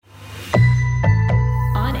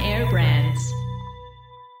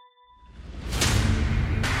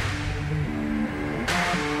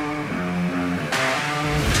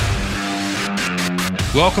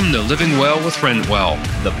Welcome to Living Well with Rentwell,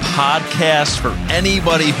 the podcast for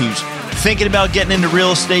anybody who's thinking about getting into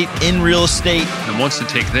real estate, in real estate, and wants to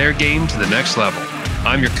take their game to the next level.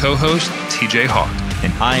 I'm your co-host, TJ Hawk.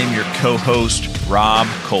 And I am your co-host, Rob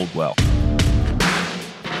Coldwell.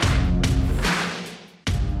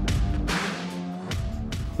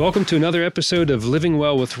 Welcome to another episode of Living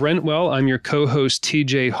Well with Rentwell. I'm your co-host,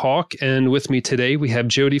 TJ Hawk, and with me today we have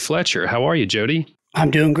Jody Fletcher. How are you, Jody?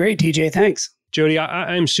 I'm doing great, TJ. Thanks. Jody,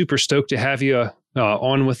 I'm super stoked to have you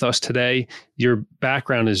on with us today. Your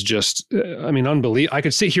background is just, unbelievable. I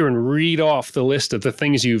could sit here and read off the list of the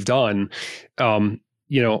things you've done,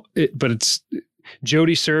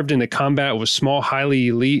 Jody served in the combat with small, highly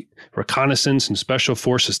elite reconnaissance and special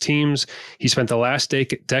forces teams. He spent the last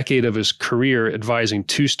decade of his career advising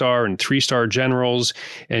 2-star and 3-star generals,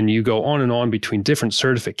 and you go on and on between different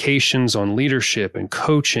certifications on leadership and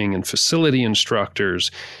coaching and facility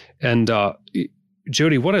instructors. And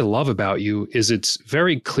Jody, what I love about you is it's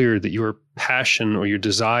very clear that your passion or your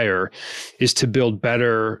desire is to build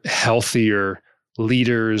better, healthier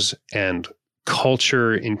leaders and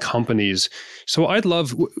culture in companies. So I'd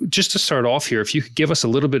love, just to start off here, if you could give us a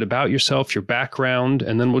little bit about yourself, your background,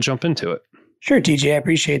 and then we'll jump into it. Sure, TJ, I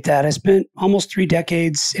appreciate that. I spent almost 3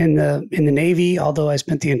 decades in the Navy, although I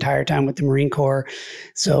spent the entire time with the Marine Corps.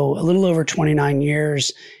 So a little over 29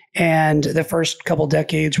 years. And the first couple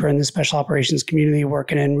decades were in the special operations community,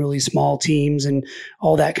 working in really small teams and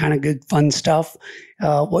all that kind of good, fun stuff.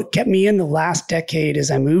 What kept me in the last decade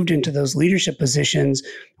as I moved into those leadership positions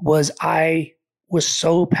was I was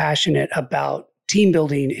so passionate about team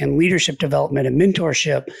building and leadership development and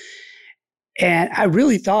mentorship. And I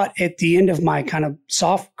really thought at the end of my kind of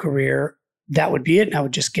soft career, that would be it. And I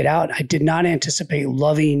would just get out. I did not anticipate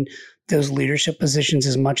loving those leadership positions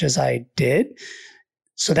as much as I did.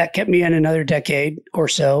 So that kept me in another decade or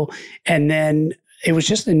so. And then it was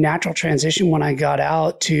just a natural transition when I got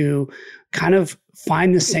out to kind of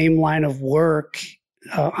find the same line of work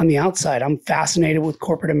on the outside. I'm fascinated with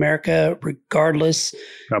corporate America, regardless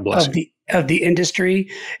of the industry.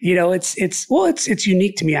 You know, it's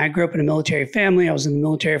unique to me. I grew up in a military family. I was in the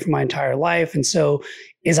military for my entire life. And so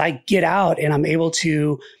as I get out and I'm able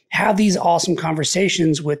to have these awesome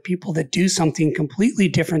conversations with people that do something completely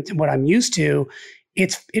different than what I'm used to,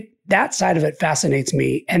 that side of it fascinates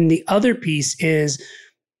me. And the other piece is,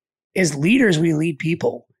 as leaders, we lead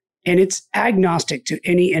people, and it's agnostic to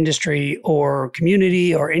any industry or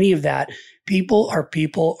community or any of that. People are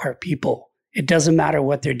people are people. It doesn't matter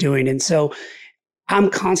what they're doing. And so I'm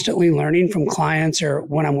constantly learning from clients, or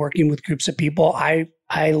when I'm working with groups of people, I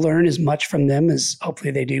learn as much from them as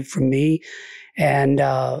hopefully they do from me. And,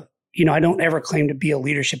 I don't ever claim to be a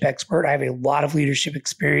leadership expert. I have a lot of leadership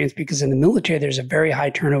experience because in the military, there's a very high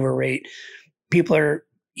turnover rate. People are,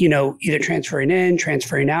 either transferring in,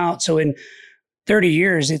 transferring out. So in 30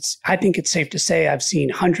 years, I think it's safe to say I've seen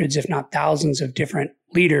hundreds, if not thousands, of different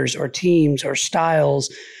leaders or teams or styles.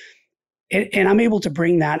 And I'm able to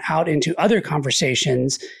bring that out into other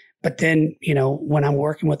conversations. But then, when I'm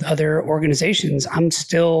working with other organizations, I'm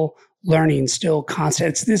still learning, still constant.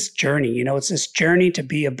 It's this journey, it's this journey to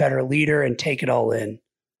be a better leader and take it all in.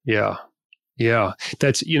 Yeah. Yeah.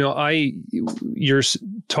 That's, you're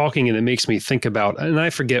talking and it makes me think about, and I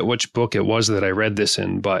forget which book it was that I read this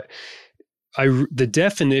in, but the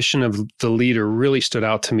definition of the leader really stood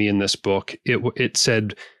out to me in this book. It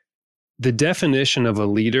said, the definition of a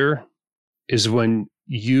leader is when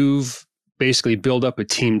you've basically built up a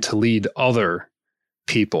team to lead other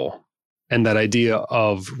people. And that idea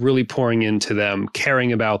of really pouring into them,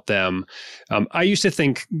 caring about them. I used to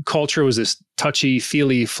think culture was this touchy,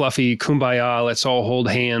 feely, fluffy, kumbaya, let's all hold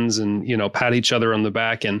hands and, pat each other on the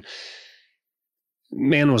back. And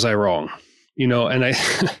man, was I wrong. And I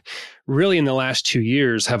really in the last 2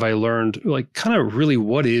 years have I learned kind of really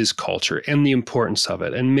what is culture and the importance of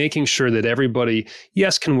it, and making sure that everybody,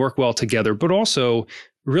 yes, can work well together, but also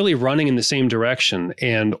really running in the same direction.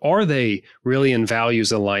 And are they really in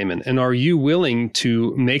values alignment? And are you willing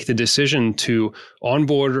to make the decision to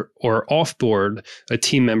onboard or offboard a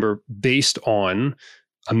team member based on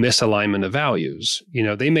a misalignment of values?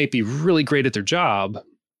 They may be really great at their job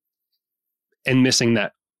and missing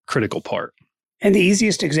that critical part. And the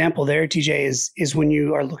easiest example there, TJ, is when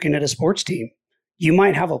you are looking at a sports team. You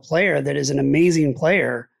might have a player that is an amazing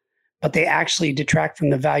player, but they actually detract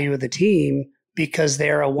from the value of the team because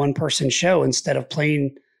they're a one-person show instead of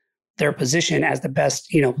playing their position as the best,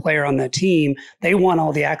 player on that team. They want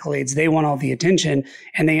all the accolades, they want all the attention,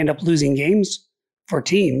 and they end up losing games for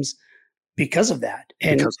teams because of that.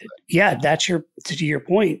 And yeah, that's to your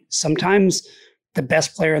point. Sometimes the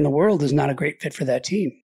best player in the world is not a great fit for that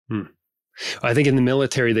team. I think in the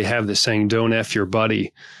military, they have this saying, don't F your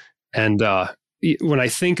buddy. And when I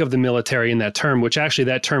think of the military in that term, which actually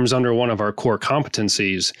that term's under one of our core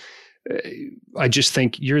competencies, I just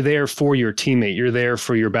think you're there for your teammate. You're there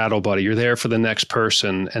for your battle buddy. You're there for the next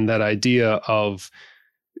person. And that idea of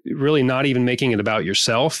really not even making it about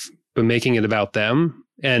yourself, but making it about them.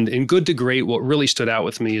 And in Good to Great, what really stood out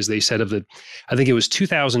with me is they said I think it was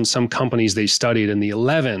 2,000 some companies they studied, and the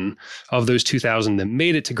 11 of those 2,000 that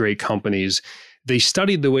made it to great companies, they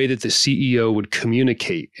studied the way that the CEO would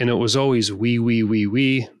communicate. And it was always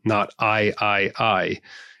we, not I.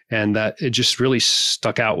 And that it just really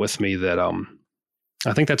stuck out with me that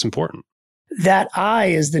I think that's important. That I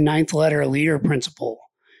is the ninth letter leader principle.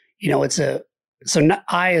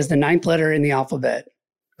 I is the ninth letter in the alphabet.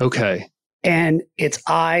 Okay. And it's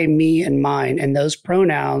I, me, and mine. And those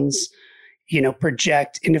pronouns,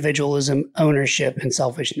 project individualism, ownership, and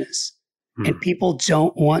selfishness. And people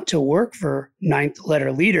don't want to work for ninth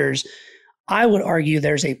letter leaders. I would argue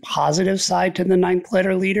there's a positive side to the ninth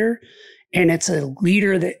letter leader. And it's a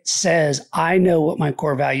leader that says, I know what my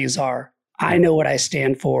core values are. I know what I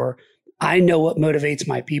stand for. I know what motivates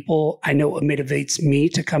my people. I know what motivates me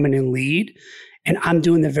to come in and lead. And I'm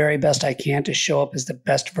doing the very best I can to show up as the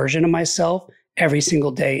best version of myself every single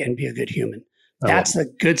day and be a good human. That's the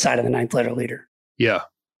good side of the ninth letter leader. Yeah.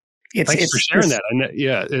 Thanks for sharing that.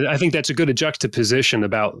 And I think that's a good juxtaposition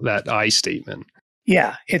about that I statement.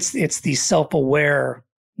 Yeah. It's the self-aware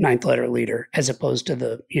ninth letter leader as opposed to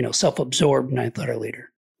the, self-absorbed ninth letter leader.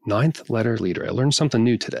 Ninth letter leader. I learned something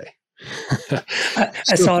new today.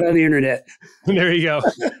 I saw it on the internet. There you go.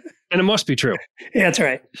 And it must be true. Yeah, that's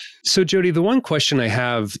right. So Jody, the one question I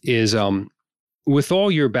have is, with all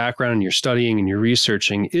your background and your studying and your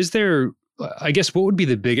researching, is there, I guess, what would be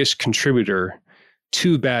the biggest contributor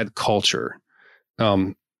to bad culture?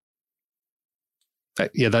 That's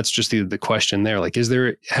just the question there. Like,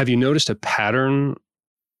 have you noticed a pattern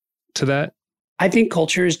to that? I think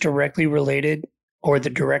culture is directly related or the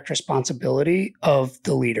direct responsibility of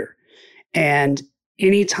the leader. And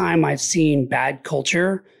anytime I've seen bad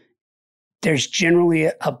culture, there's generally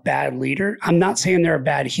a bad leader. I'm not saying they're a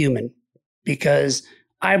bad human, because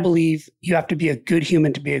I believe you have to be a good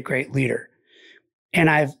human to be a great leader. And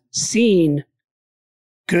I've seen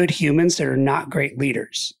good humans that are not great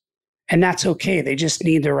leaders. And that's okay. They just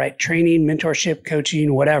need the right training, mentorship,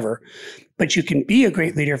 coaching, whatever. But you can be a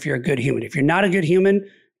great leader if you're a good human. If you're not a good human,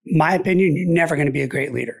 my opinion, you're never going to be a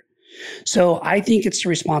great leader. So I think it's the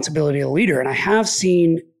responsibility of the leader. And I have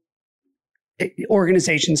seen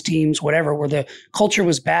organizations, teams, whatever, where the culture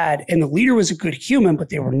was bad and the leader was a good human, but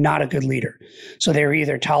they were not a good leader. So they were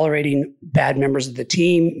either tolerating bad members of the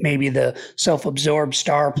team, maybe the self-absorbed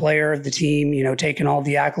star player of the team, taking all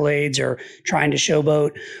the accolades or trying to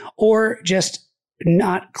showboat, or just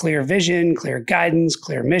not clear vision, clear guidance,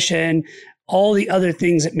 clear mission, all the other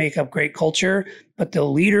things that make up great culture. But the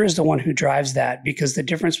leader is the one who drives that, because the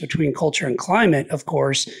difference between culture and climate, of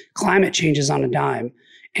course, climate changes on a dime.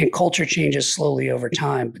 And culture changes slowly over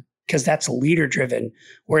time because that's leader driven.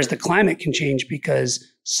 Whereas the climate can change because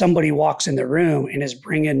somebody walks in the room and is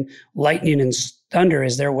bringing lightning and thunder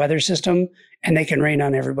as their weather system, and they can rain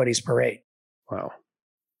on everybody's parade. Wow.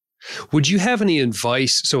 Would you have any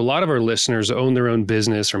advice? So a lot of our listeners own their own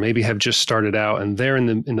business or maybe have just started out and they're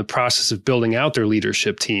in the process of building out their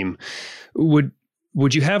leadership team.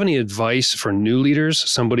 Would you have any advice for new leaders,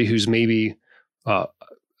 somebody who's maybe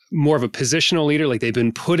more of a positional leader, like they've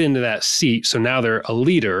been put into that seat, so now they're a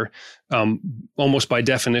leader, almost by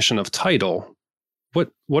definition of title?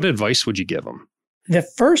 What advice would you give them? The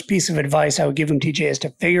first piece of advice I would give them, TJ, is to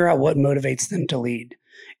figure out what motivates them to lead.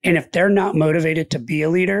 And if they're not motivated to be a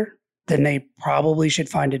leader, then they probably should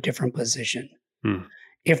find a different position.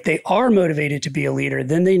 If they are motivated to be a leader,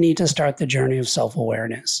 then they need to start the journey of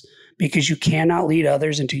self-awareness, because you cannot lead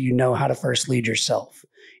others until you know how to first lead yourself.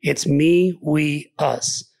 It's me, we,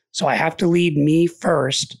 us. So I have to lead me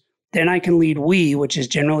first, then I can lead we, which is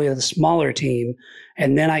generally the smaller team,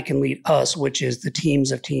 and then I can lead us, which is the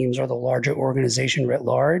teams of teams or the larger organization writ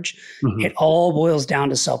large. It all boils down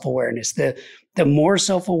to self-awareness. The more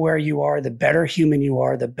self-aware you are, the better human you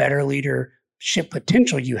are, the better leadership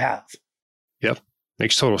potential you have. Yep.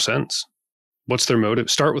 Makes total sense. What's their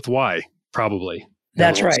motive? Start with why, probably.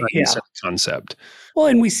 That's right. Yeah. Concept. Well,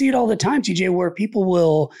 and we see it all the time, TJ, where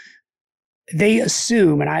people they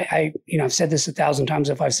assume, and I've said this 1,000 times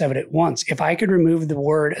if I've said it once, if I could remove the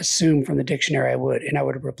word assume from the dictionary, I would, and I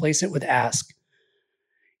would replace it with ask.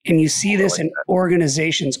 And you see this in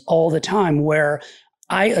organizations all the time where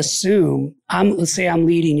I assume, let's say I'm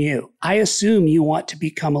leading you. I assume you want to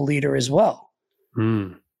become a leader as well.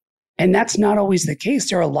 And And that's not always the case.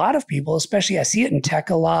 There are a lot of people, especially I see it in tech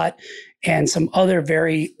a lot and some other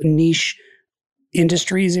very niche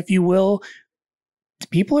industries, if you will.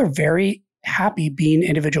 People are very happy being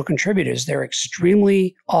individual contributors. They're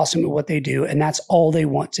extremely awesome at what they do, and that's all they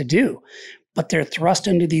want to do. But they're thrust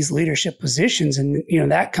into these leadership positions, and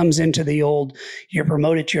that comes into the old, you're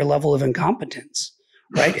promoted to your level of incompetence,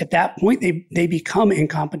 right? At that point, they become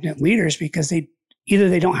incompetent leaders because either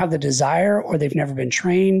they don't have the desire or they've never been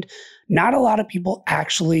trained. Not a lot of people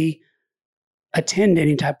actually attend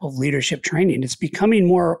any type of leadership training. It's becoming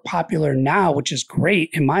more popular now, which is great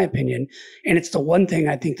in my opinion. And it's the one thing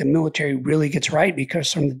I think the military really gets right,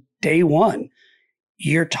 because from day one,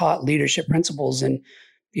 you're taught leadership principles. And,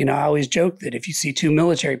 I always joke that if you see two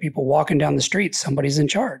military people walking down the street, somebody's in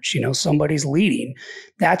charge, somebody's leading.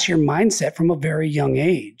 That's your mindset from a very young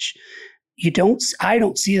age. I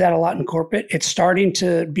don't see that a lot in corporate. It's starting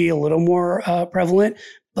to be a little more prevalent,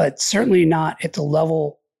 but certainly not at the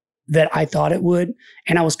level that I thought it would.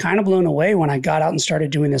 And I was kind of blown away when I got out and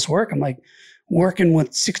started doing this work. I'm like working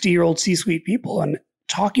with 60-year-old C-suite people and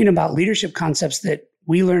talking about leadership concepts that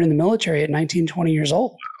we learn in the military at 19, 20 years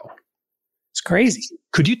old. Wow. It's crazy.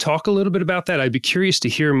 Could you talk a little bit about that? I'd be curious to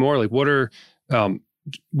hear more. Like what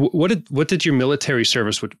did your military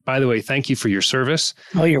service, which, by the way, thank you for your service.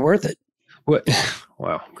 Oh, you're worth it. What?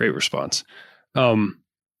 Wow. Great response.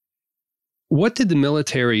 What did the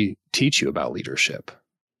military teach you about leadership?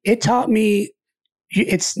 It taught me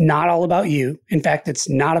it's not all about you. In fact, it's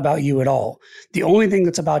not about you at all. The only thing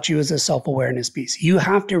that's about you is a self-awareness piece. You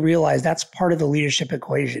have to realize that's part of the leadership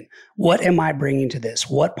equation. What am I bringing to this?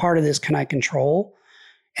 What part of this can I control?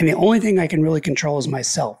 And the only thing I can really control is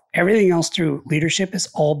myself. Everything else through leadership is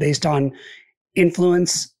all based on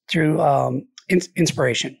influence through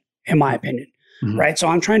inspiration, in my opinion, right? So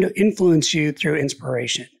I'm trying to influence you through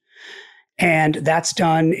inspiration. And that's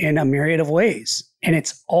done in a myriad of ways. And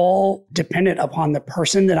it's all dependent upon the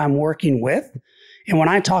person that I'm working with. And when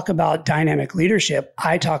I talk about dynamic leadership,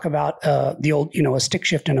 I talk about the old, a stick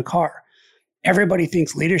shift in a car. Everybody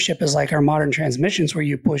thinks leadership is like our modern transmissions where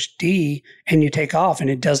you push D and you take off and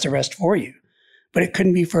it does the rest for you. But it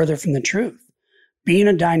couldn't be further from the truth. Being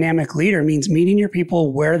a dynamic leader means meeting your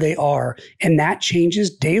people where they are. And that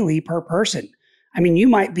changes daily per person. I mean, you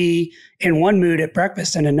might be in one mood at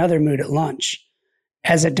breakfast and another mood at lunch.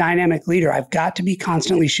 As a dynamic leader, I've got to be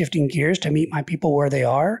constantly shifting gears to meet my people where they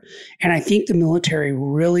are. And I think the military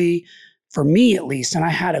really, for me at least, and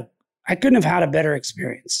I couldn't have had a better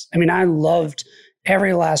experience. I mean, I loved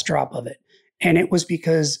every last drop of it. And it was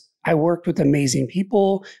because I worked with amazing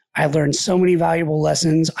people. I learned so many valuable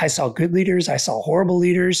lessons. I saw good leaders. I saw horrible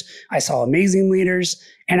leaders. I saw amazing leaders.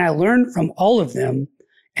 And I learned from all of them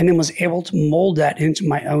and then was able to mold that into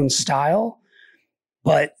my own style.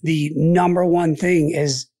 But the number one thing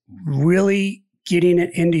is really getting it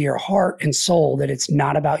into your heart and soul that it's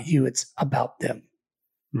not about you, it's about them.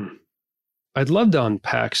 I'd love to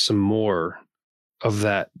unpack some more of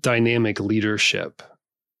that dynamic leadership,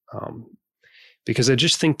 because I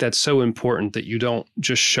just think that's so important that you don't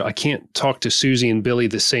just show. I can't talk to Susie and Billy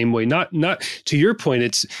the same way. Not to your point,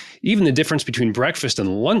 it's even the difference between breakfast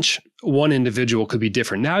and lunch. One individual could be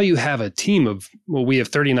different. Now you have a team of, we have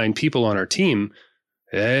 39 people on our team.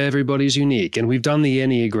 Everybody's unique. And we've done the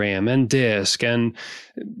Enneagram and DISC, and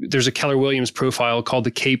there's a Keller Williams profile called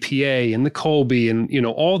the KPA and the Colby, and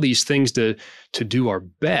all these things to do our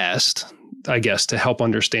best, I guess, to help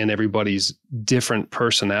understand everybody's different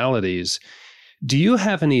personalities. Do you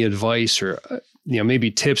have any advice or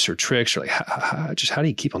maybe tips or tricks, or like how do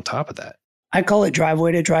you keep on top of that? I call it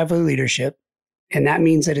driveway to driveway leadership. And that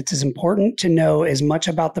means that it's as important to know as much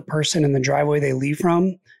about the person and the driveway they leave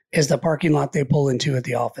from as the parking lot they pull into at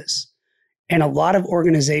the office. And a lot of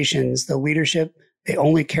organizations, the leadership, they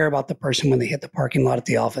only care about the person when they hit the parking lot at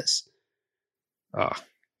the office.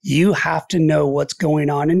 You have to know what's going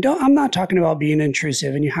on. And I'm not talking about being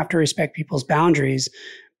intrusive, and you have to respect people's boundaries.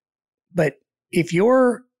 But if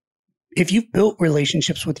you've built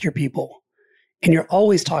relationships with your people and you're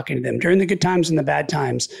always talking to them during the good times and the bad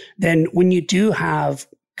times, then when you do have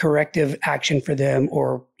corrective action for them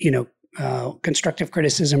or, constructive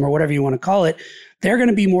criticism or whatever you want to call it, they're going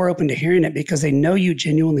to be more open to hearing it because they know you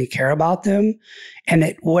genuinely care about them and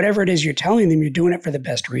that whatever it is you're telling them, you're doing it for the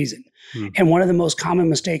best reason. And one of the most common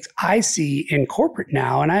mistakes I see in corporate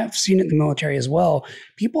now, and I've seen it in the military as well,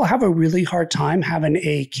 people have a really hard time having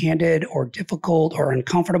a candid or difficult or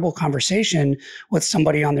uncomfortable conversation with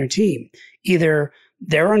somebody on their team. Either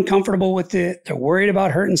they're uncomfortable with it, they're worried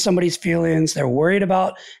about hurting somebody's feelings, they're worried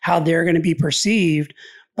about how they're going to be perceived.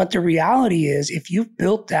 But the reality is, if you've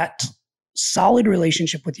built that solid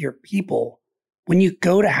relationship with your people, when you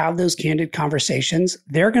go to have those candid conversations,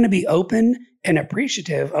 they're going to be open and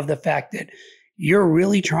appreciative of the fact that you're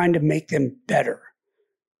really trying to make them better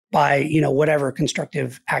by, whatever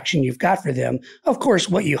constructive action you've got for them. Of course,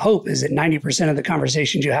 what you hope is that 90% of the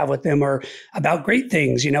conversations you have with them are about great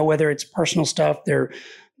things, whether it's personal stuff, their,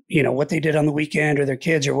 what they did on the weekend or their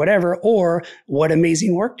kids or whatever, or what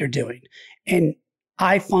amazing work they're doing. And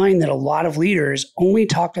I find that a lot of leaders only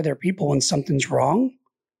talk to their people when something's wrong.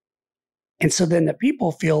 And so then the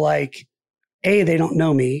people feel like, A, they don't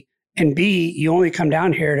know me, and B, you only come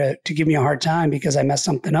down here to give me a hard time because I messed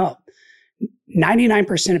something up.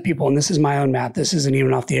 99% of people, and this is my own math, this isn't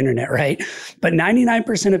even off the internet, right? But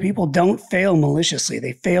 99% of people don't fail maliciously.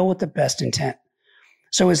 They fail with the best intent.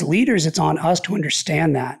 So as leaders, it's on us to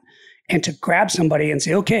understand that and to grab somebody and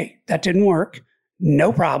say, okay, that didn't work.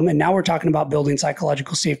 No problem. And now we're talking about building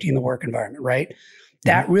psychological safety in the work environment, right?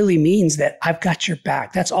 That really means that I've got your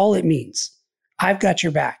back. That's all it means. I've got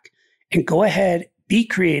your back. And go ahead, be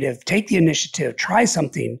creative, take the initiative, try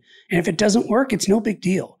something. And if it doesn't work, it's no big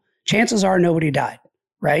deal. Chances are nobody died,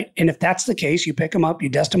 right? And if that's the case, you pick them up, you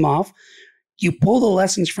dust them off, you pull the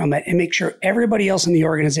lessons from it and make sure everybody else in the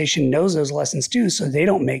organization knows those lessons too, so they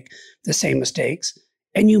don't make the same mistakes,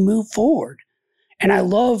 and you move forward. And I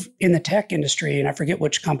love in the tech industry, and I forget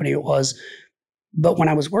which company it was, but when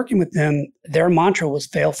I was working with them, their mantra was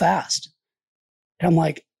fail fast. And I'm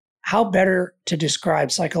like, how better to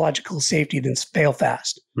describe psychological safety than fail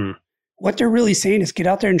fast? What they're really saying is get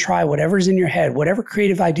out there and try whatever's in your head, whatever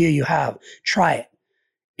creative idea you have, try it.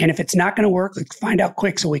 And if it's not going to work, let's find out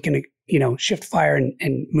quick so we can, shift fire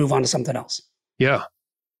and move on to something else. Yeah.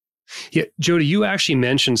 Yeah. Jody, you actually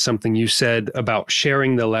mentioned something you said about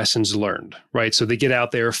sharing the lessons learned, right? So they get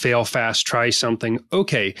out there, fail fast, try something.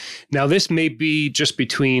 Okay. Now this may be just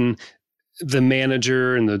between the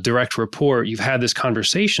manager and the direct report. You've had this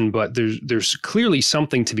conversation, but there's clearly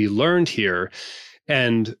something to be learned here.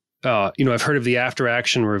 And I've heard of the after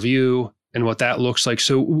action review and what that looks like.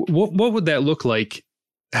 So what would that look like?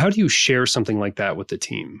 How do you share something like that with the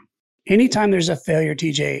team? Anytime there's a failure,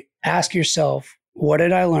 TJ, ask yourself, what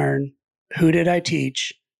did I learn? Who did I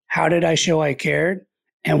teach? How did I show I cared?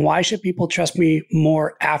 And why should people trust me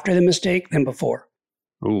more after the mistake than before?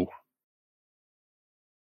 Ooh.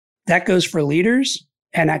 That goes for leaders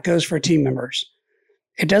and that goes for team members.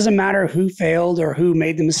 It doesn't matter who failed or who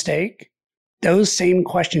made the mistake. Those same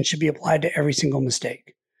questions should be applied to every single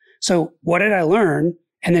mistake. So what did I learn?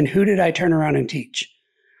 And then who did I turn around and teach?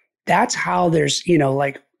 That's how there's,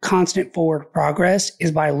 constant forward progress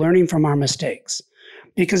is by learning from our mistakes.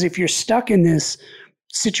 Because if you're stuck in this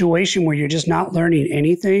situation where you're just not learning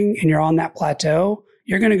anything and you're on that plateau,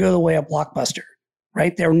 you're going to go the way of Blockbuster,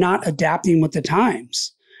 right? They're not adapting with the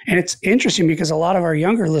times. And it's interesting because a lot of our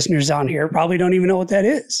younger listeners on here probably don't even know what that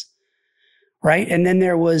is. Right. And then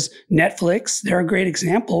there was Netflix. They're a great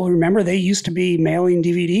example. Remember, they used to be mailing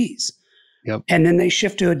DVDs. Yep. And then they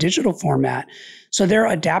shift to a digital format. So they're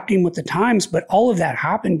adapting with the times. But all of that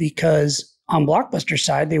happened because on Blockbuster's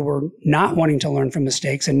side, they were not wanting to learn from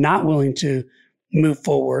mistakes and not willing to move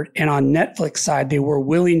forward. And on Netflix side, they were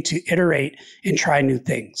willing to iterate and try new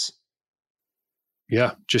things.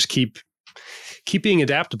 Yeah. Just keep being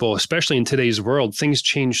adaptable, especially in today's world. Things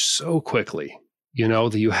change so quickly.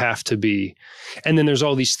 That you have to be. And then there's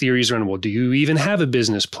all these theories around, well, do you even have a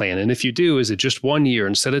business plan? And if you do, is it just 1 year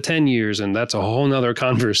instead of 10 years? And that's a whole nother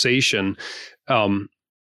conversation.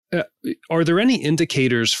 Are there any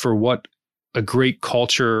indicators for what a great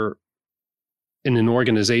culture in an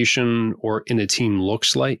organization or in a team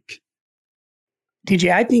looks like?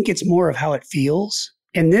 DJ, I think it's more of how it feels.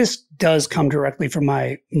 And this does come directly from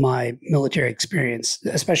my military experience,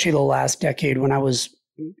 especially the last decade when I was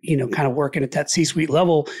kind of working at that C-suite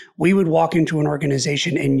level. We would walk into an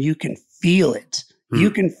organization and you can feel it.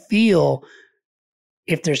 You can feel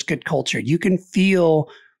if there's good culture. You can feel,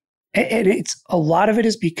 and it's a lot of it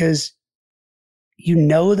is because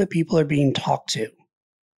the people are being talked to,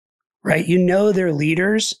 right? Their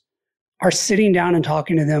leaders are sitting down and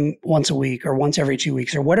talking to them once a week or once every 2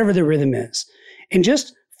 weeks or whatever the rhythm is. And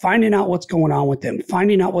just finding out what's going on with them,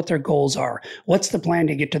 finding out what their goals are, what's the plan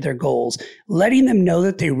to get to their goals, letting them know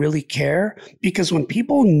that they really care. Because when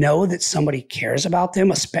people know that somebody cares about them,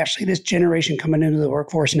 especially this generation coming into the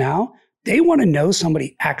workforce now, they want to know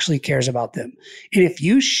somebody actually cares about them. And if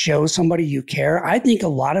you show somebody you care, I think a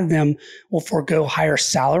lot of them will forego higher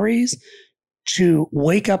salaries to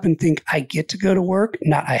wake up and think, I get to go to work,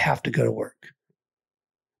 not I have to go to work.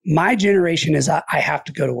 My generation is I have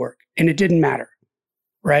to go to work, and it didn't matter.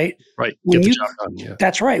 Right? Right. Get the job done. Yeah.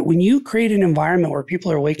 That's right. When you create an environment where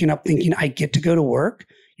people are waking up thinking, I get to go to work,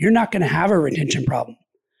 you're not going to have a retention problem.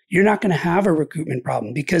 you're not going to have a recruitment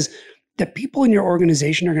problem because the people in your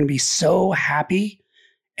organization are going to be so happy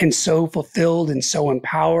and so fulfilled and so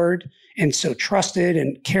empowered and so trusted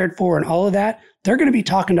and cared for and all of that. They're going to be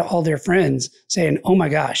talking to all their friends saying, oh my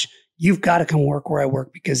gosh, you've got to come work where I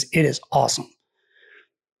work because it is awesome.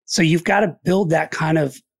 So you've got to build that kind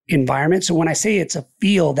of environment. So when I say it's a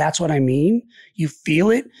feel, that's what I mean. You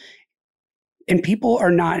feel it. And people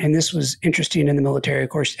are not, and this was interesting in the military, of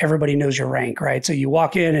course, everybody knows your rank, right? So you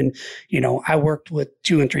walk in and, I worked with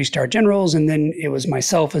 2 and 3-star generals, and then it was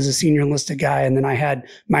myself as a senior enlisted guy. And then I had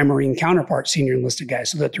my Marine counterpart, senior enlisted guy.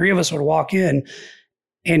 So the 3 of us would walk in,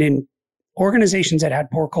 and in organizations that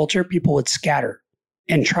had poor culture, people would scatter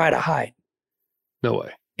and try to hide. No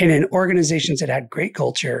way. And in organizations that had great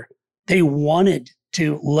culture, they wanted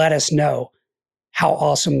to let us know how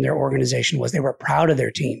awesome their organization was. They were proud of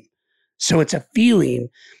their team. So it's a feeling,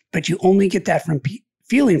 but you only get that from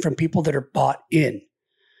feeling from people that are bought in.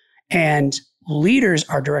 And leaders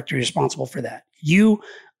are directly responsible for that.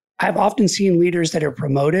 I've often seen leaders that are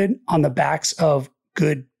promoted on the backs of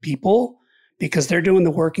good people because they're doing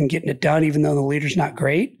the work and getting it done, even though the leader's not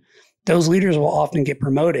great. Those leaders will often get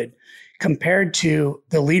promoted compared to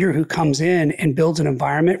the leader who comes in and builds an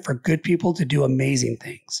environment for good people to do amazing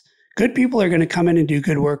things. Good people are going to come in and do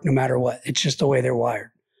good work no matter what. It's just the way they're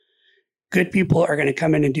wired. Good people are going to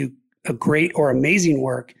come in and do a great or amazing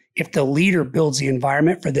work if the leader builds the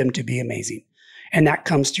environment for them to be amazing. And that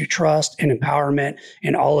comes through trust and empowerment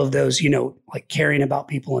and all of those, like caring about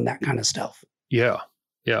people and that kind of stuff. Yeah.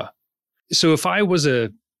 Yeah. So if I was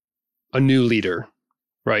a new leader,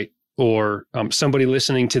 right? Or somebody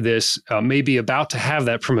listening to this maybe about to have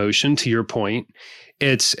that promotion, to your point,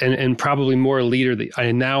 it's and probably more a leader that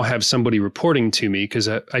I now have somebody reporting to me, because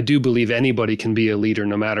I do believe anybody can be a leader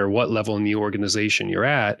no matter what level in the organization you're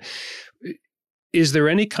at. Is there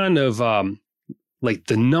any kind of like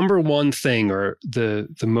the number one thing or the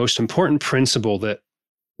most important principle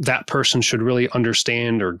that person should really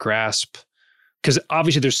understand or grasp? Because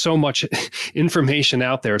obviously there's so much information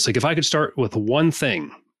out there. It's like, if I could start with one thing,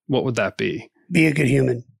 what would that be? Be a good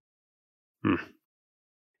human.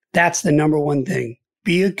 That's the number one thing.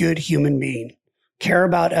 Be a good human being. Care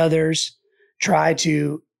about others. Try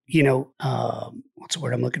to, what's the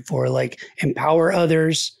word I'm looking for? Like empower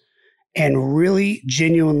others and really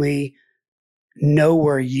genuinely know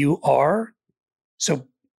where you are. So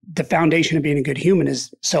the foundation of being a good human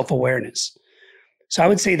is self-awareness. So I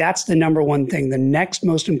would say that's the number one thing. The next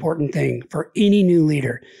most important thing for any new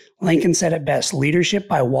leader, Lincoln said it best, leadership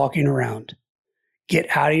by walking around.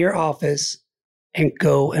 Get out of your office and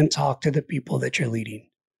go and talk to the people that you're leading.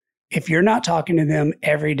 If you're not talking to them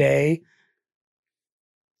every day,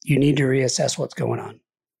 you need to reassess what's going on.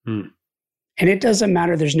 And it doesn't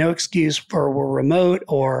matter. There's no excuse for we're remote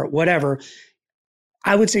or whatever.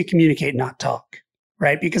 I would say communicate, not talk.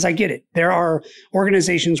 Right? Because I get it. There are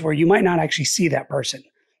organizations where you might not actually see that person.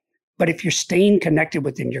 But if you're staying connected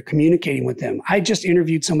with them, you're communicating with them. I just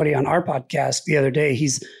interviewed somebody on our podcast the other day.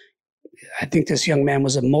 I think this young man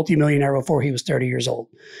was a multimillionaire before he was 30 years old.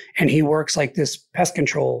 And he works like this pest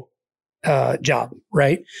control job,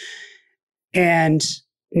 right? And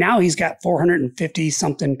now he's got 450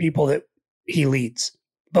 something people that he leads.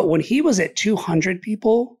 But when he was at 200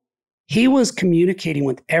 people, he was communicating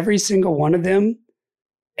with every single one of them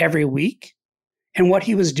every week. And what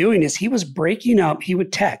he was doing is he was breaking up. He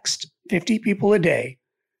would text 50 people a day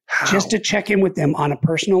just to check in with them on a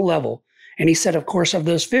personal level. And he said, of course, of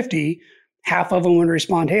those 50, half of them would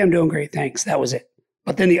respond, hey, I'm doing great. Thanks. That was it.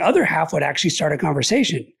 But then the other half would actually start a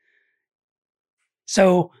conversation.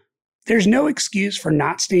 So there's no excuse for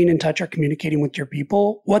not staying in touch or communicating with your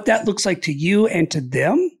people. What that looks like to you and to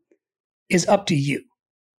them is up to you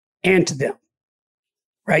and to them,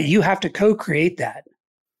 right? You have to co-create that.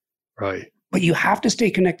 Right. But you have to stay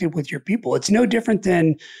connected with your people. It's no different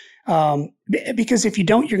than, because if you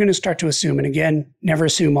don't, you're going to start to assume. And again, never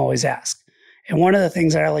assume, always ask. And one of the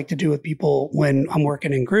things that I like to do with people when I'm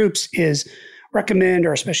working in groups is recommend,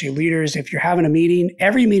 or especially leaders, if you're having a meeting,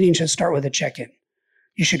 every meeting should start with a check-in.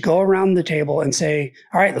 You should go around the table and say,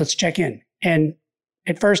 all right, let's check in. And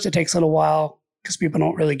at first it takes a little while because people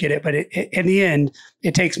don't really get it. But in the end,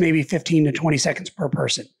 it takes maybe 15 to 20 seconds per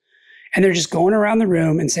person. And they're just going around the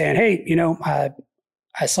room and saying, hey,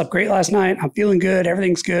 I slept great last night. I'm feeling good.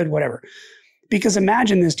 Everything's good, whatever. Because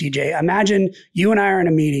imagine this, DJ. Imagine you and I are in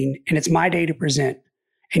a meeting and it's my day to present.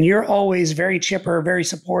 And you're always very chipper, very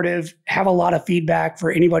supportive, have a lot of feedback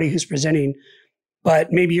for anybody who's presenting.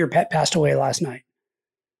 But maybe your pet passed away last night.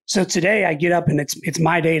 So today I get up and it's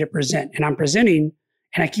my day to present. And I'm presenting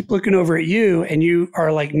and I keep looking over at you and you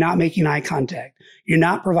are like not making eye contact. You're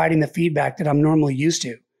not providing the feedback that I'm normally used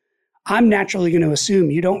to. I'm naturally going to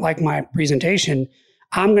assume you don't like my presentation.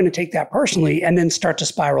 I'm going to take that personally and then start to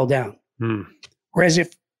spiral down. Whereas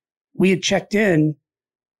if we had checked in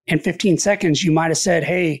 15 seconds, you might have said,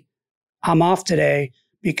 hey, I'm off today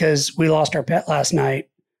because we lost our pet last night.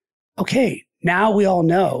 Okay, now we all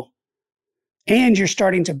know. And you're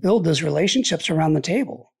starting to build those relationships around the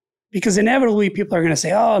table, because inevitably people are going to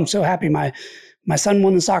say, oh, I'm so happy my son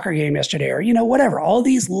won the soccer game yesterday, or, whatever. All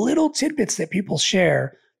these little tidbits that people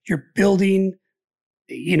share, you're building,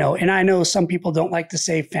 and I know some people don't like to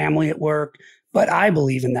say family at work, but I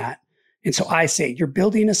believe in that. And so I say, you're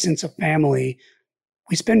building a sense of family.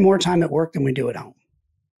 We spend more time at work than we do at home.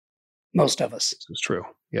 Most of us. It's true.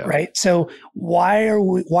 Yeah. Right. So why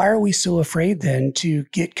are we so afraid then to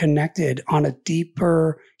get connected on a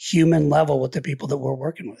deeper human level with the people that we're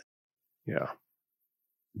working with? Yeah.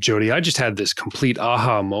 Jody, I just had this complete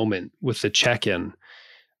aha moment with the check-in.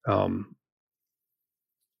 You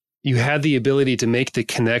had the ability to make the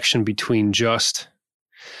connection between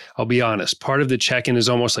I'll be honest, part of the check-in is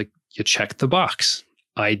almost like you checked the box.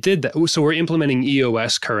 I did that. So we're implementing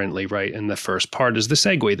EOS currently, right? And the first part is the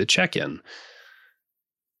segue, the check-in.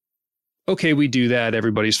 Okay, we do that.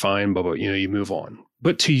 Everybody's fine, but you move on.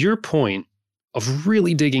 But to your point of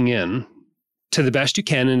really digging in to the best you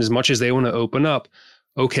can, and as much as they want to open up,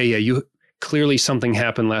 okay, yeah, you clearly something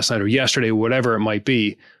happened last night or yesterday, whatever it might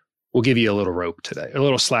be. We'll give you a little rope today, a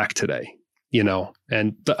little slack today,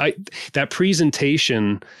 And that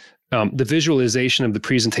presentation, the visualization of the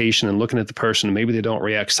presentation and looking at the person, and maybe they don't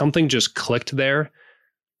react. Something just clicked there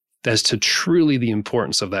as to truly the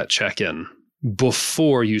importance of that check-in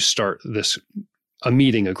before you start a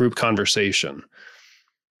meeting, a group conversation.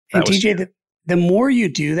 And TJ, the more you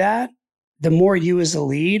do that, the more you as a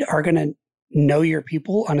lead are going to know your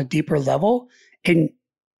people on a deeper level. And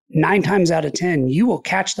 9 times out of 10, you will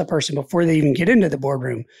catch the person before they even get into the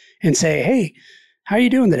boardroom and say, hey, how are you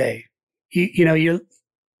doing today? You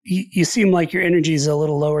seem like your energy is a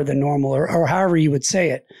little lower than normal, or however you would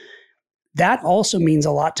say it. That also means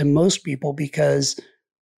a lot to most people, because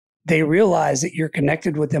they realize that you're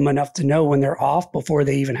connected with them enough to know when they're off before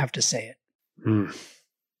they even have to say it.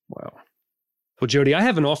 Wow. Well, Jody, I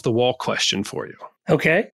have an off-the-wall question for you.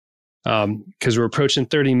 Okay. Because we're approaching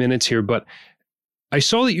 30 minutes here, but I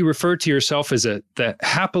saw that you referred to yourself as the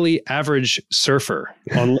happily average surfer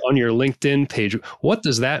on your LinkedIn page. What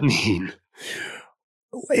does that mean?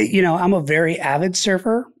 I'm a very avid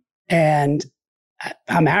surfer, and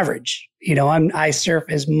I'm average. I surf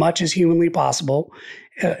as much as humanly possible.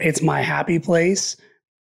 It's my happy place,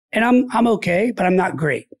 and I'm okay, but I'm not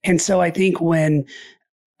great. And so I think when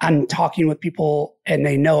I'm talking with people and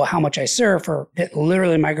they know how much I surf, or that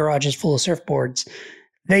literally my garage is full of surfboards,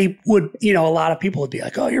 they would, a lot of people would be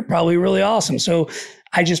like, oh, you're probably really awesome. So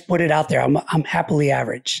I just put it out there. I'm happily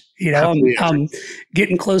average. I'm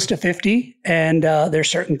getting close to 50, and there's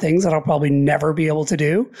certain things that I'll probably never be able to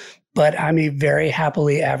do, but I'm a very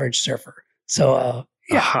happily average surfer. So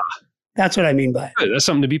that's what I mean by it. Good. That's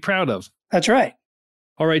something to be proud of. That's right.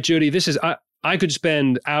 All right, Jody, I could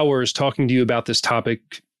spend hours talking to you about this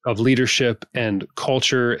topic of leadership and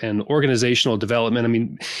culture and organizational development. I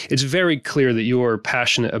mean, it's very clear that you are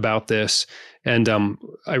passionate about this. And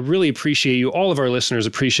I really appreciate you. All of our listeners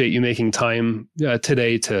appreciate you making time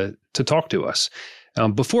today to talk to us.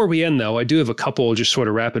 Before we end, though, I do have a couple just sort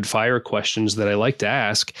of rapid fire questions that I like to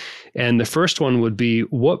ask. And the first one would be,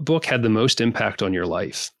 what book had the most impact on your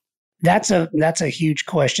life? That's a huge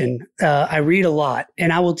question. I read a lot,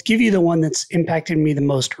 and I will give you the one that's impacted me the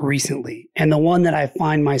most recently, and the one that I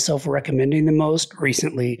find myself recommending the most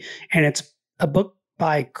recently. And it's a book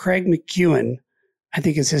by Craig McEwen, I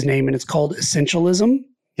think is his name, and it's called Essentialism.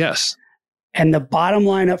 Yes. And the bottom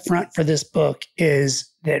line up front for this book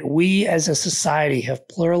is that we as a society have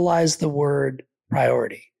pluralized the word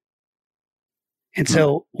priority. And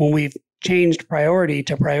so when we've changed priority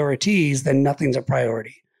to priorities, then nothing's a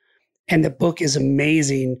priority. And the book is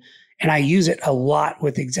amazing. And I use it a lot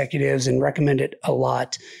with executives and recommend it a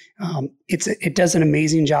lot. It does an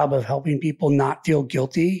amazing job of helping people not feel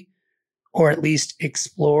guilty, or at least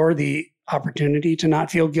explore the opportunity to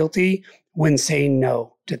not feel guilty when saying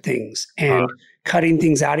no to things and cutting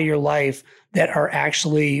things out of your life that are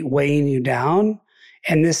actually weighing you down.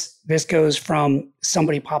 And this goes from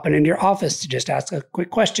somebody popping into your office to just ask a quick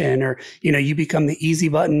question, or, you become the easy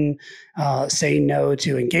button, saying no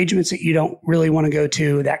to engagements that you don't really want to go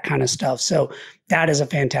to, that kind of stuff. So that is a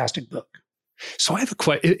fantastic book. So I have a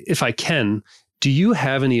question, if I can, do you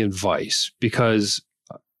have any advice? Because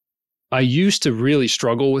I used to really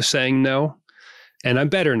struggle with saying no, and I'm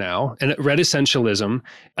better now. And read Essentialism,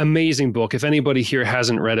 amazing book. If anybody here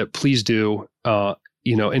hasn't read it, please do.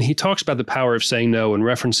 and he talks about the power of saying no and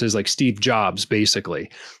references like Steve Jobs, basically.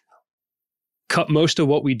 Cut most of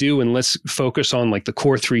what we do and let's focus on like the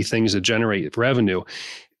core three things that generate revenue.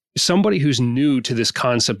 Somebody who's new to this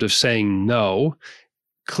concept of saying no,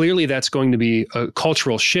 clearly that's going to be a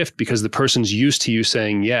cultural shift because the person's used to you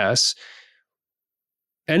saying yes.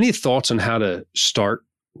 Any thoughts on how to start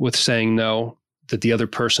with saying no that the other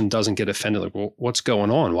person doesn't get offended? Like, well, what's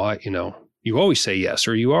going on? Why, you always say yes,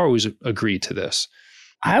 or you always agree to this.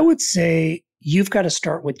 I would say you've got to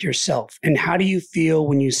start with yourself. And how do you feel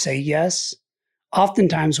when you say yes?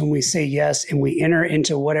 Oftentimes when we say yes and we enter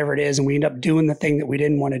into whatever it is and we end up doing the thing that we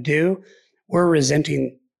didn't want to do, we're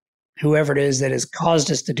resenting whoever it is that has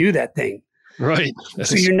caused us to do that thing. Right.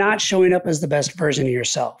 So you're not showing up as the best version of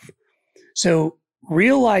yourself. So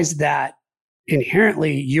realize that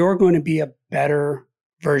inherently you're going to be a better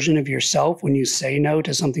version of yourself when you say no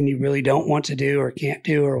to something you really don't want to do or can't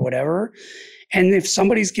do or whatever. And if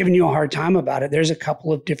somebody's giving you a hard time about it, there's a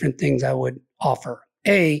couple of different things I would offer.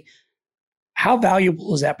 A, how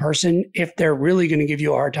valuable is that person if they're really going to give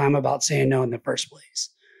you a hard time about saying no in the first place?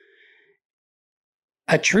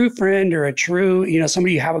 A true friend or a true,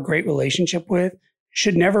 somebody you have a great relationship with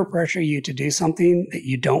should never pressure you to do something that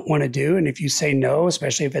you don't want to do. And if you say no,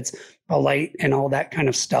 especially if it's polite and all that kind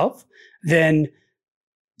of stuff, then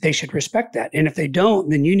they should respect that. And if they don't,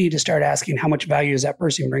 then you need to start asking, how much value is that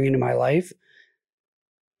person bringing to my life?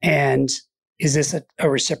 And is this a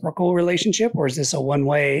reciprocal relationship, or is this a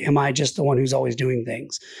one-way? Am I just the one who's always doing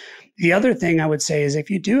things? The other thing I would say is if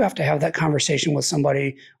you do have to have that conversation with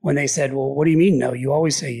somebody when they said, well, what do you mean no? You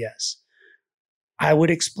always say yes. I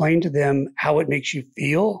would explain to them how it makes you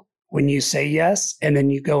feel when you say yes, and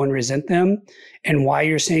then you go and resent them, and why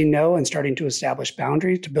you're saying no, and starting to establish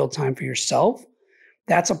boundaries to build time for yourself.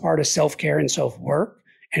 That's a part of self-care and self-work.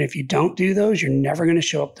 And if you don't do those, you're never going to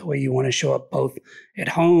show up the way you want to show up, both at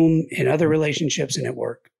home, in other relationships, and at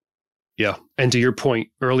work. Yeah. And to your point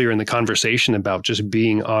earlier in the conversation about just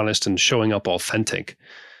being honest and showing up authentic,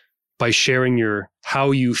 by sharing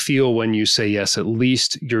how you feel when you say yes, at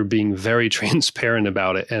least you're being very transparent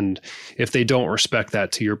about it. And if they don't respect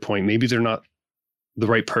that, to your point, maybe they're not the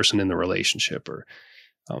right person in the relationship. Or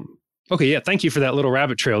okay, yeah, thank you for that little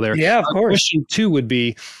rabbit trail there. Yeah, of course. Question 2 would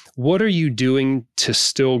be, what are you doing to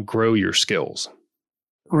still grow your skills?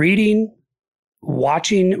 Reading,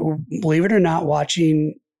 watching, believe it or not,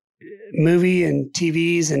 watching movie and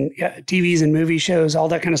TVs and movie shows, all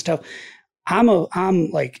that kind of stuff.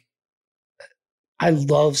 I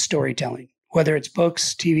love storytelling, whether it's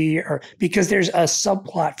books, TV, because there's a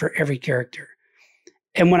subplot for every character.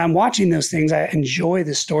 And when I'm watching those things, I enjoy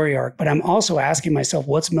the story arc, but I'm also asking myself,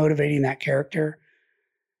 what's motivating that character?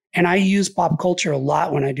 And I use pop culture a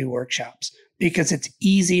lot when I do workshops because it's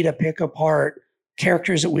easy to pick apart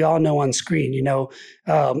characters that we all know on screen.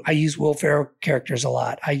 I use Will Ferrell characters a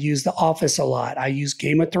lot. I use The Office a lot. I use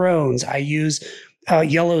Game of Thrones. I use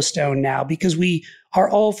Yellowstone now because we are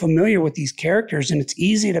all familiar with these characters, and it's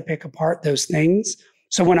easy to pick apart those things.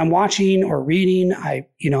 So when I'm watching or reading,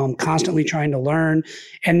 I'm constantly trying to learn.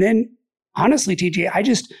 And then honestly,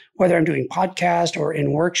 TJ, whether I'm doing podcasts or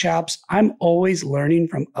in workshops, I'm always learning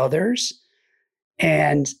from others.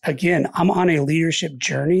 And again, I'm on a leadership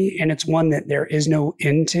journey, and it's one that there is no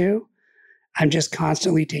end to. I'm just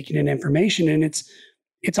constantly taking in information, and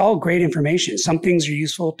it's all great information. Some things are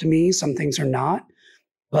useful to me, some things are not,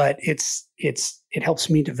 but it helps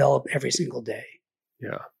me develop every single day.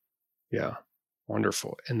 Yeah. Yeah.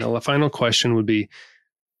 Wonderful. And the final question would be,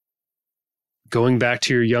 going back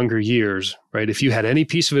to your younger years, right? If you had any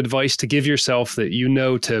piece of advice to give yourself that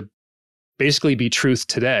to basically be truth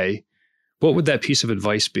today, what would that piece of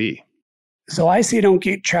advice be? So I say don't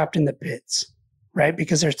get trapped in the pits, right?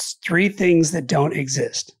 Because there's 3 things that don't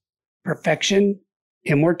exist: perfection,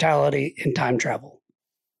 immortality, and time travel.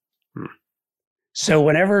 So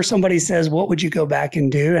whenever somebody says, what would you go back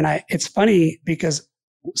and do? And it's funny because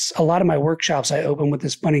a lot of my workshops, I open with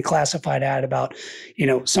this funny classified ad about,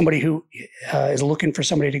 somebody who is looking for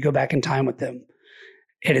somebody to go back in time with them.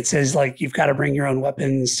 And it says, you've got to bring your own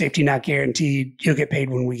weapons, safety not guaranteed, you'll get paid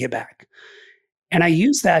when we get back. And I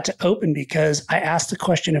use that to open because I asked the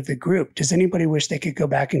question of the group, does anybody wish they could go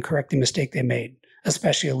back and correct the mistake they made,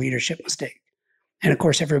 especially a leadership mistake? And of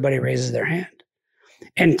course, everybody raises their hand.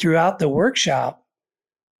 And throughout the workshop,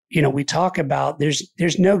 we talk about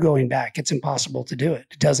there's no going back. It's impossible to do it.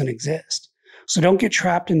 It doesn't exist. So don't get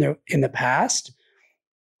trapped in the past.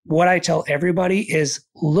 What I tell everybody is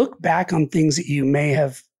look back on things that you may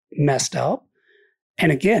have messed up.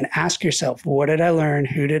 And again, ask yourself, what did I learn?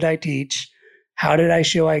 Who did I teach? How did I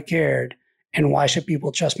show I cared? And why should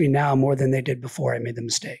people trust me now more than they did before I made the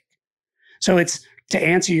mistake? So it's to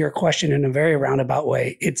answer your question in a very roundabout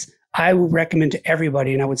way, I would recommend to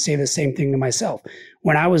everybody, and I would say the same thing to myself.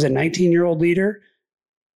 When I was a 19-year-old leader,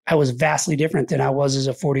 I was vastly different than I was as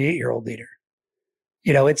a 48-year-old leader.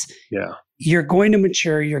 You're going to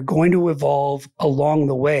mature, you're going to evolve along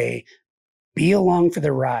the way. Be along for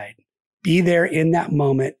the ride. Be there in that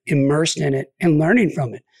moment, immersed in it, and learning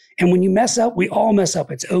from it. And when you mess up, we all mess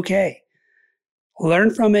up. It's okay.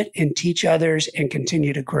 Learn from it and teach others and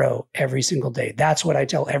continue to grow every single day. That's what I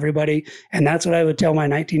tell everybody. And that's what I would tell my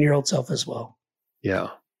 19-year-old self as well. Yeah.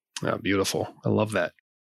 Oh, beautiful. I love that.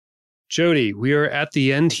 Jody, we are at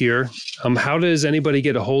the end here. How does anybody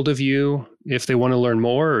get a hold of you if they want to learn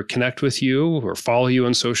more or connect with you or follow you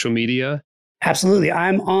on social media? Absolutely.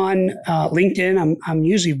 I'm on LinkedIn. I'm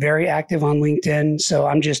usually very active on LinkedIn. So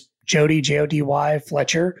I'm just Jody, Jody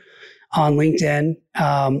Fletcher on LinkedIn.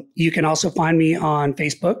 You can also find me on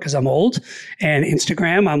Facebook because I'm old, and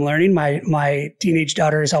Instagram. I'm learning. My teenage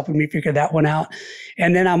daughter is helping me figure that one out.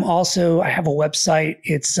 And then I have a website.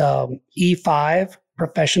 It's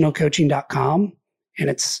E5professionalcoaching.com. And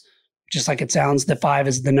it's just like it sounds. The 5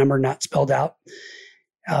 is the number not spelled out.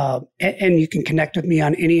 And you can connect with me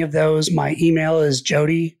on any of those. My email is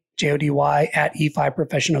Jody, Jody, at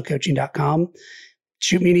E5professionalcoaching.com.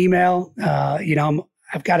 Shoot me an email.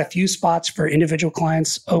 I've got a few spots for individual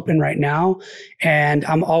clients open right now, and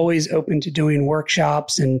I'm always open to doing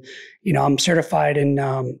workshops. And, I'm certified in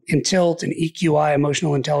TILT and EQI,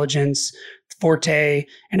 emotional intelligence, Forte,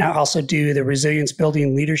 and I also do the Resilience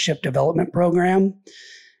Building Leadership Development Program.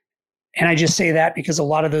 And I just say that because a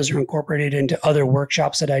lot of those are incorporated into other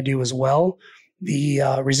workshops that I do as well. The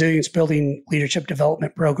Resilience Building Leadership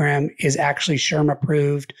Development Program is actually SHRM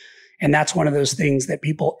approved. And that's one of those things that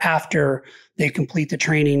people, after they complete the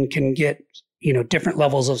training, can get, different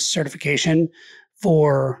levels of certification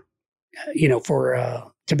to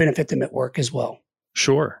benefit them at work as well.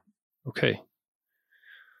 Sure. Okay.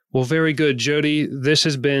 Well, very good, Jody. This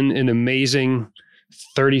has been an amazing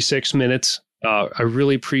 36 minutes. I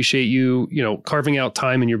really appreciate you, carving out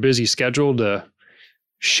time in your busy schedule to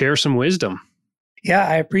share some wisdom. Yeah,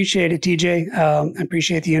 I appreciate it, TJ. I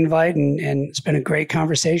appreciate the invite, and it's been a great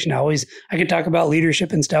conversation. I can talk about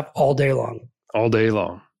leadership and stuff all day long. All day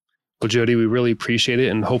long. Well, Jody, we really appreciate it,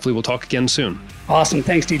 and hopefully we'll talk again soon. Awesome.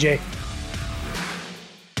 Thanks, TJ.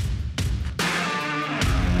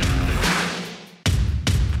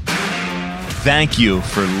 Thank you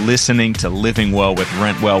for listening to Living Well with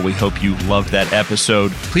Rentwell. We hope you loved that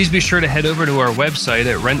episode. Please be sure to head over to our website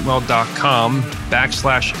at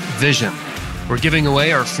rentwell.com/vision. We're giving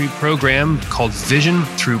away our free program called Vision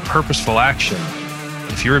Through Purposeful Action.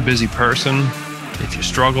 If you're a busy person, if you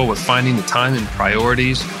struggle with finding the time and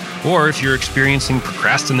priorities, or if you're experiencing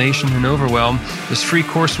procrastination and overwhelm, this free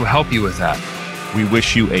course will help you with that. We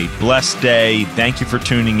wish you a blessed day. Thank you for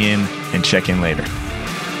tuning in, and check in later.